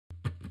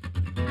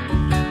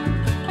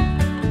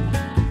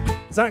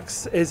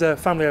Zaks is a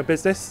family-owned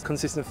business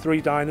consisting of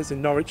 3 diners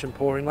in Norwich and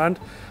Poringland.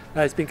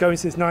 It's been going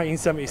since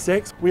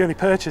 1976. We only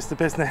purchased the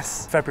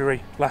business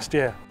February last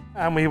year,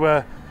 and we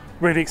were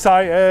really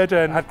excited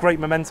and had great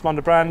momentum on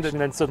the brand,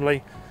 and then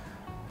suddenly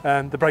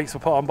the brakes were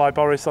put on by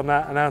Boris on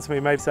that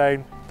announcement we made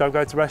saying don't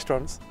go to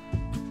restaurants.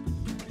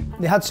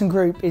 The Hudson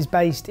Group is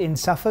based in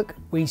Suffolk.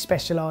 We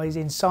specialise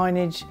in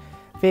signage,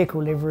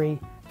 vehicle livery,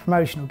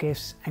 promotional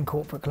gifts and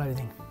corporate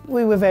clothing.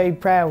 We were very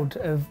proud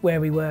of where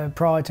we were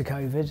prior to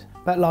COVID,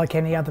 but like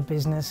any other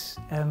business,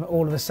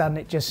 all of a sudden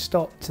it just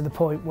stopped to the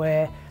point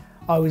where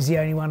I was the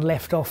only one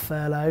left off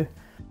furlough.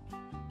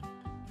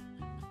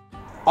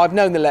 I've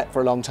known the LEP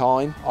for a long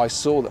time. I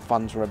saw that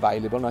funds were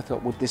available and I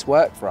thought, would this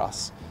work for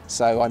us?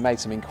 So I made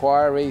some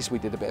inquiries, we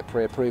did a bit of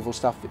pre-approval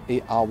stuff.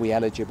 Are we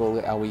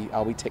eligible?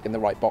 Are we ticking the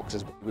right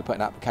boxes? We put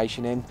an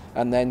application in,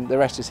 and then the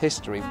rest is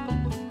history.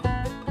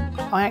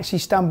 I actually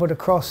stumbled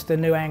across the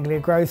new Anglia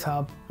Growth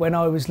Hub when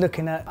I was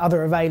looking at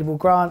other available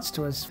grants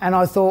to us, and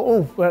I thought,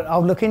 oh, well,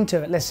 I'll look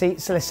into it. Let's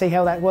see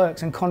how that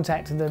works, and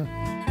contacted them.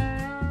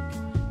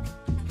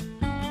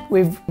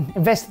 We've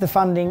invested the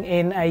funding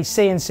in a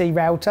CNC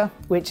router,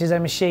 which is a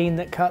machine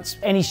that cuts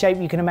any shape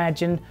you can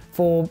imagine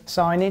for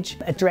signage,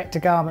 a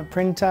direct-to-garment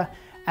printer,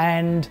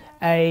 and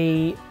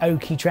a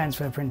Oki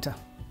transfer printer.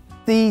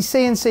 The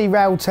CNC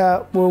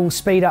router will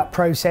speed up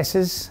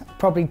processes,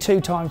 probably 2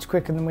 times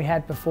quicker than we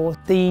had before.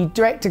 The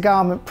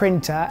direct-to-garment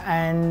printer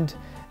and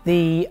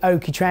the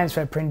Oki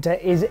transfer printer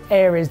is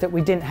areas that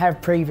we didn't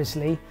have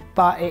previously,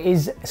 but it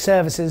is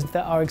services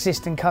that our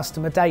existing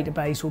customer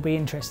database will be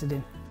interested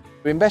in.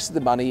 We invested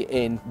the money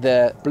in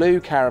the blue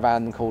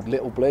caravan called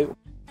Little Blue.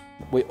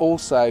 We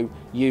also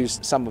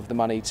used some of the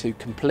money to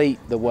complete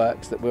the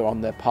works that were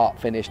on the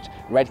part-finished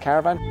red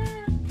caravan.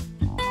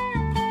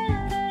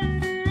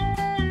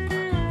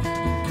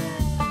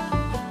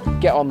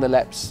 Get on the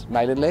LEP's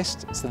mailing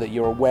list so that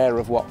you're aware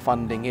of what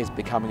funding is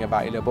becoming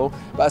available.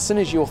 But as soon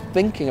as you're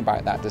thinking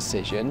about that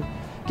decision,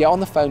 get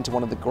on the phone to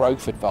one of the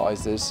growth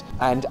advisors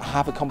and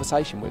have a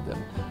conversation with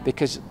them,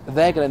 because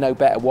they're going to know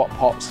better what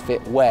pots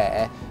fit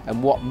where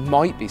and what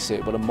might be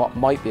suitable and what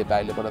might be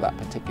available at that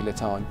particular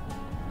time.